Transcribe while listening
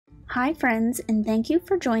Hi friends, and thank you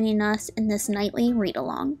for joining us in this nightly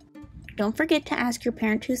read-along. Don't forget to ask your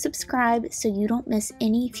parent to subscribe so you don't miss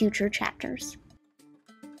any future chapters.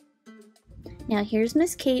 Now here's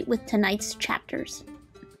Miss Kate with tonight's chapters.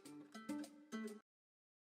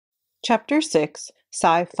 Chapter 6,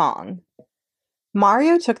 Sai Fong.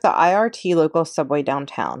 Mario took the IRT local subway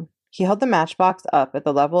downtown. He held the matchbox up at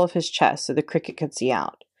the level of his chest so the cricket could see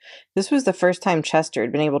out. This was the first time Chester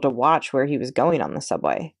had been able to watch where he was going on the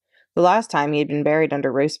subway. The last time he had been buried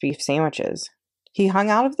under roast beef sandwiches. He hung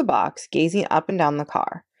out of the box, gazing up and down the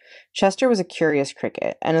car. Chester was a curious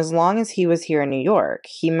cricket, and as long as he was here in New York,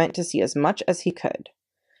 he meant to see as much as he could.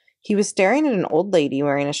 He was staring at an old lady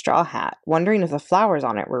wearing a straw hat, wondering if the flowers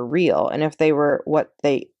on it were real and if they were what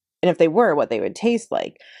they would taste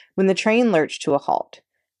like, when the train lurched to a halt.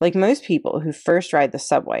 Like most people who first ride the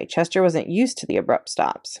subway, Chester wasn't used to the abrupt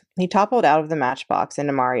stops. He toppled out of the matchbox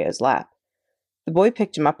into Mario's lap. The boy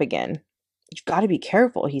picked him up again. "You've got to be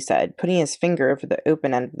careful," he said, putting his finger over the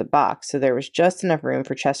open end of the box so there was just enough room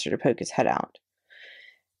for Chester to poke his head out.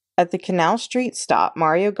 At the Canal Street stop,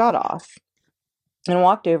 Mario got off and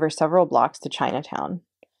walked over several blocks to Chinatown.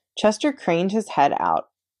 Chester craned his head out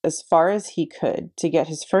as far as he could to get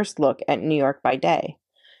his first look at New York by day.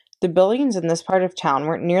 The buildings in this part of town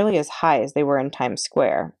weren't nearly as high as they were in Times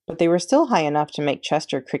Square, but they were still high enough to make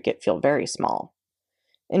Chester Cricket feel very small.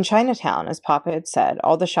 In Chinatown, as Papa had said,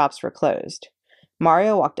 all the shops were closed.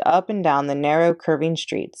 Mario walked up and down the narrow, curving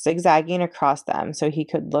streets, zigzagging across them so he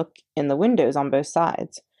could look in the windows on both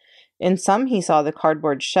sides. In some he saw the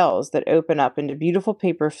cardboard shells that open up into beautiful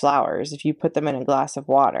paper flowers if you put them in a glass of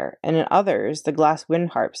water, and in others the glass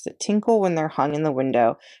wind harps that tinkle when they're hung in the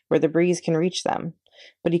window where the breeze can reach them.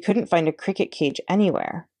 But he couldn't find a cricket cage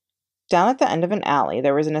anywhere. Down at the end of an alley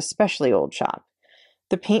there was an especially old shop.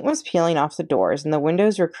 The paint was peeling off the doors, and the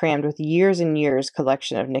windows were crammed with years and years'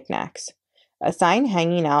 collection of knickknacks. A sign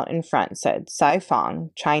hanging out in front said Sai Fong,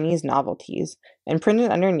 Chinese Novelties, and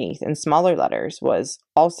printed underneath in smaller letters was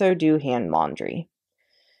also do hand laundry.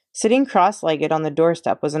 Sitting cross-legged on the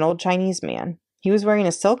doorstep was an old Chinese man. He was wearing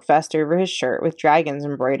a silk vest over his shirt with dragons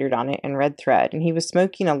embroidered on it in red thread, and he was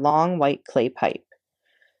smoking a long white clay pipe.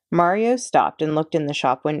 Mario stopped and looked in the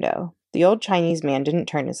shop window. The old Chinese man didn't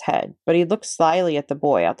turn his head, but he looked slyly at the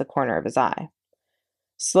boy out the corner of his eye.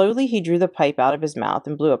 Slowly he drew the pipe out of his mouth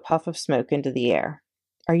and blew a puff of smoke into the air.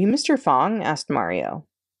 "Are you Mr. Fong?" asked Mario.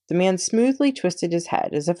 The man smoothly twisted his head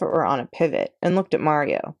as if it were on a pivot and looked at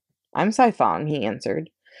Mario. "I'm Sai Fong," he answered.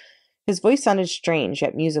 His voice sounded strange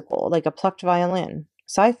yet musical, like a plucked violin.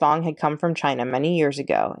 Sai Fong had come from China many years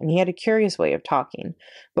ago, and he had a curious way of talking,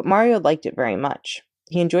 but Mario liked it very much.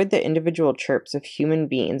 He enjoyed the individual chirps of human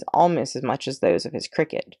beings almost as much as those of his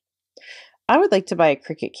cricket. "I would like to buy a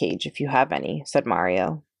cricket cage if you have any," said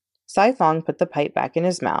Mario. Sai Fong put the pipe back in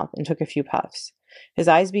his mouth and took a few puffs. His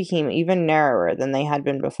eyes became even narrower than they had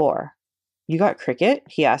been before. "You got cricket?"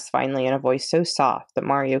 he asked finally in a voice so soft that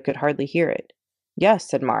Mario could hardly hear it. "Yes,"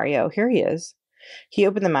 said Mario. "Here he is." He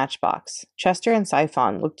opened the matchbox. Chester and Sai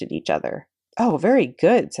Fong looked at each other. "Oh, very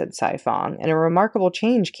good," said Sai Fong, and a remarkable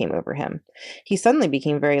change came over him. He suddenly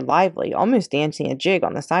became very lively, almost dancing a jig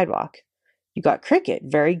on the sidewalk. "You got cricket.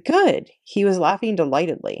 Very good." He was laughing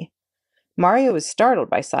delightedly. Mario was startled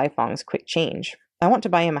by Sai Fong's quick change. "I want to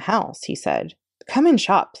buy him a house," he said. "Come and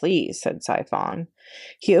shop, please," said Sai Fong.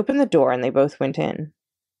 He opened the door and they both went in.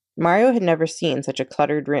 Mario had never seen such a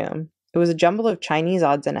cluttered room. It was a jumble of Chinese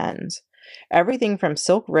odds and ends. Everything from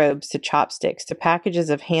silk robes to chopsticks to packages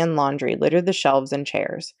of hand laundry littered the shelves and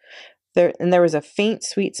chairs. There was a faint,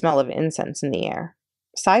 sweet smell of incense in the air.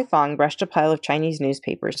 Sai Fong brushed a pile of Chinese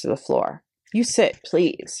newspapers to the floor. "You sit,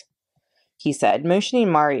 please," he said, motioning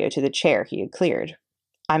Mario to the chair he had cleared.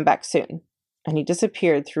 "I'm back soon," and he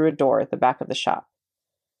disappeared through a door at the back of the shop.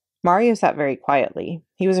 Mario sat very quietly.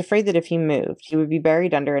 He was afraid that if he moved, he would be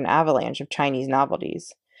buried under an avalanche of Chinese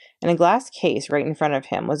novelties. In a glass case right in front of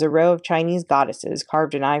him was a row of Chinese goddesses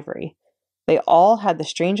carved in ivory. They all had the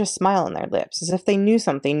strangest smile on their lips, as if they knew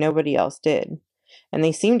something nobody else did. And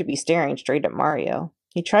they seemed to be staring straight at Mario.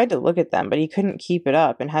 He tried to look at them, but he couldn't keep it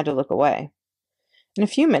up and had to look away. In a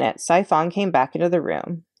few minutes, Sai Fong came back into the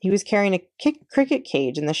room. He was carrying a cricket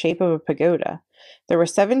cage in the shape of a pagoda. There were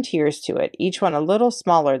 7 tiers to it, each one a little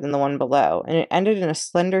smaller than the one below, and it ended in a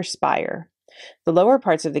slender spire. The lower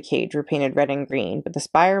parts of the cage were painted red and green, but the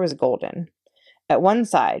spire was golden. At one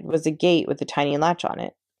side was a gate with a tiny latch on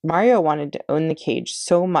it. Mario wanted to own the cage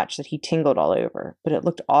so much that he tingled all over, but it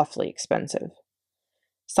looked awfully expensive.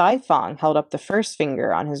 Sai Fong held up the first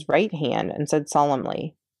finger on his right hand and said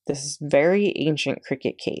solemnly, "This very ancient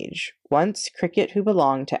cricket cage. Once cricket who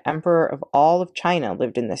belonged to Emperor of all of China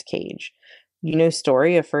lived in this cage. You know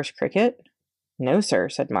story of first cricket? No, sir,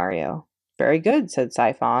 said Mario. Very good, said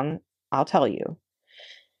Sai-Fong. I'll tell you.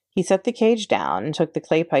 He set the cage down and took the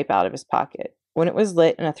clay pipe out of his pocket. When it was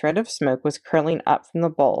lit and a thread of smoke was curling up from the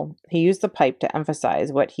bowl, he used the pipe to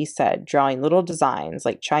emphasize what he said, drawing little designs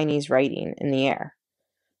like Chinese writing in the air.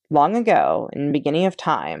 Long ago, in the beginning of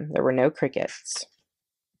time, there were no crickets.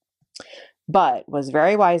 But was a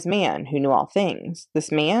very wise man who knew all things.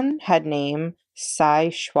 This man had name Sai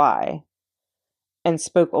Shuai and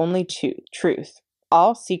spoke only truth.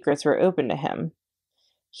 All secrets were open to him.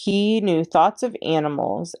 He knew thoughts of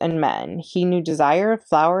animals and men. He knew desire of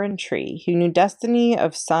flower and tree. He knew destiny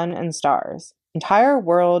of sun and stars. The entire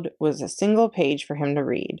world was a single page for him to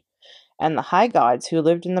read. And the high gods who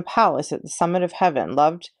lived in the palace at the summit of heaven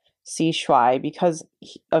loved Si Shuai because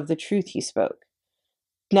of the truth he spoke.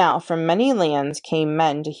 Now, from many lands came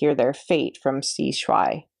men to hear their fate from Si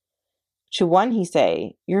Shuai. To one he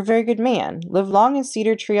say, "You're a very good man. Live long as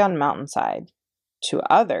cedar tree on mountainside." To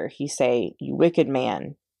other he say, "You wicked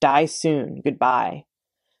man. Die soon. Goodbye."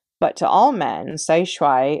 But to all men, Sai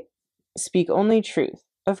Shuai speak only truth.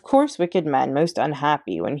 Of course, wicked men most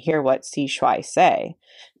unhappy when hear what Si Shuai say.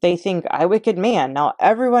 They think, "I wicked man. Now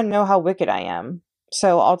everyone know how wicked I am."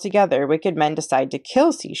 So altogether, wicked men decide to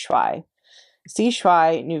kill Si Shuai. Si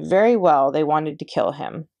Shuai knew very well they wanted to kill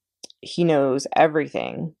him. He knows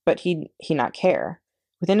everything, but he not care.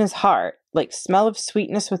 Within his heart, like smell of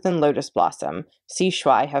sweetness within lotus blossom, Si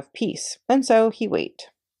Shuai have peace, and so he wait.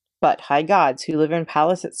 But high gods who live in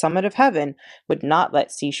palace at summit of heaven would not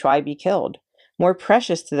let Si Shuai be killed. More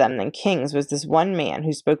precious to them than kings was this one man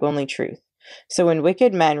who spoke only truth. So when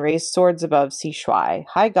wicked men raised swords above Si Shuai,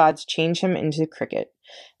 high gods changed him into cricket.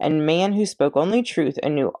 And man who spoke only truth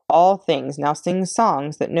and knew all things now sings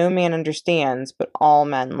songs that no man understands, but all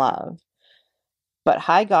men love. But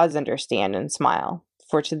high gods understand and smile.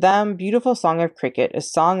 For to them, beautiful song of cricket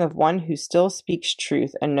is song of one who still speaks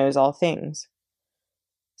truth and knows all things.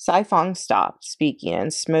 Sai-Fong stopped speaking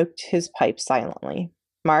and smoked his pipe silently.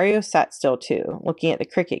 Mario sat still too, looking at the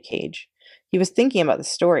cricket cage. He was thinking about the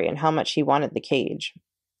story and how much he wanted the cage.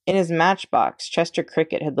 In his matchbox, Chester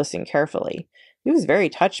Cricket had listened carefully. He was very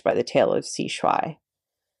touched by the tale of Si Shuai.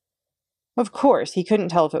 Of course, he couldn't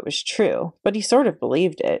tell if it was true, but he sort of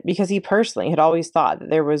believed it, because he personally had always thought that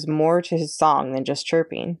there was more to his song than just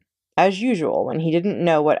chirping. As usual, when he didn't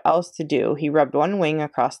know what else to do, he rubbed one wing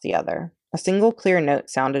across the other. A single clear note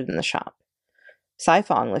sounded in the shop.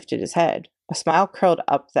 Sai-Fong lifted his head. A smile curled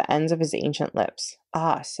up the ends of his ancient lips.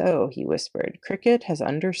 "Ah, so," he whispered, "Cricket has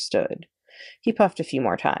understood." He puffed a few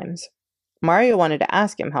more times. Mario wanted to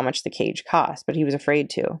ask him how much the cage cost, but he was afraid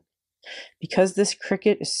to. "Because this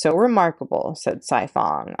cricket is so remarkable," said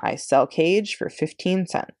Sai-Fong, "I sell cage for 15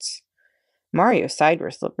 cents. Mario sighed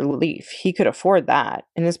with relief. He could afford that.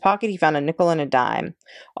 In his pocket he found a nickel and a dime,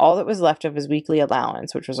 all that was left of his weekly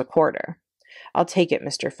allowance, which was a quarter. "I'll take it,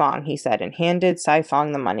 Mr. Fong," he said, and handed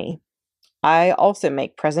Sai-Fong the money. "I also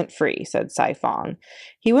make present free," said Sai-Fong.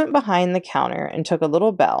 He went behind the counter and took a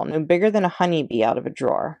little bell, no bigger than a honeybee, out of a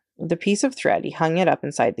drawer. With a piece of thread, he hung it up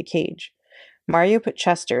inside the cage. Mario put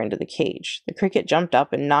Chester into the cage. The cricket jumped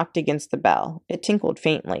up and knocked against the bell. It tinkled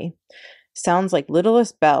faintly. "Sounds like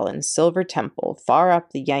littlest bell in Silver Temple, far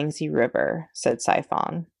up the Yangtze River," said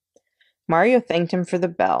Sai-Fong. Mario thanked him for the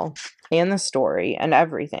bell, and the story, and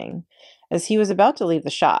everything. As he was about to leave the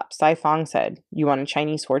shop, Sai-Fong said, "You want a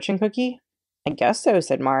Chinese fortune cookie?" "I guess so,"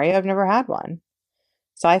 said Mario. "I've never had one."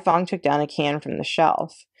 Sai-Fong took down a can from the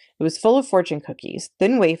shelf. It was full of fortune cookies,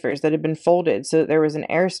 thin wafers that had been folded so that there was an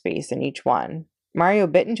airspace in each one. Mario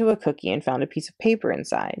bit into a cookie and found a piece of paper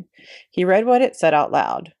inside. He read what it said out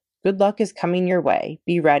loud. "Good luck is coming your way.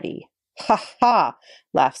 Be ready." "Ha ha!"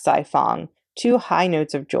 laughed Sai-Fong. Two high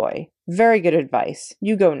notes of joy. "Very good advice.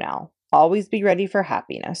 You go now. Always be ready for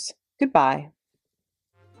happiness. Goodbye."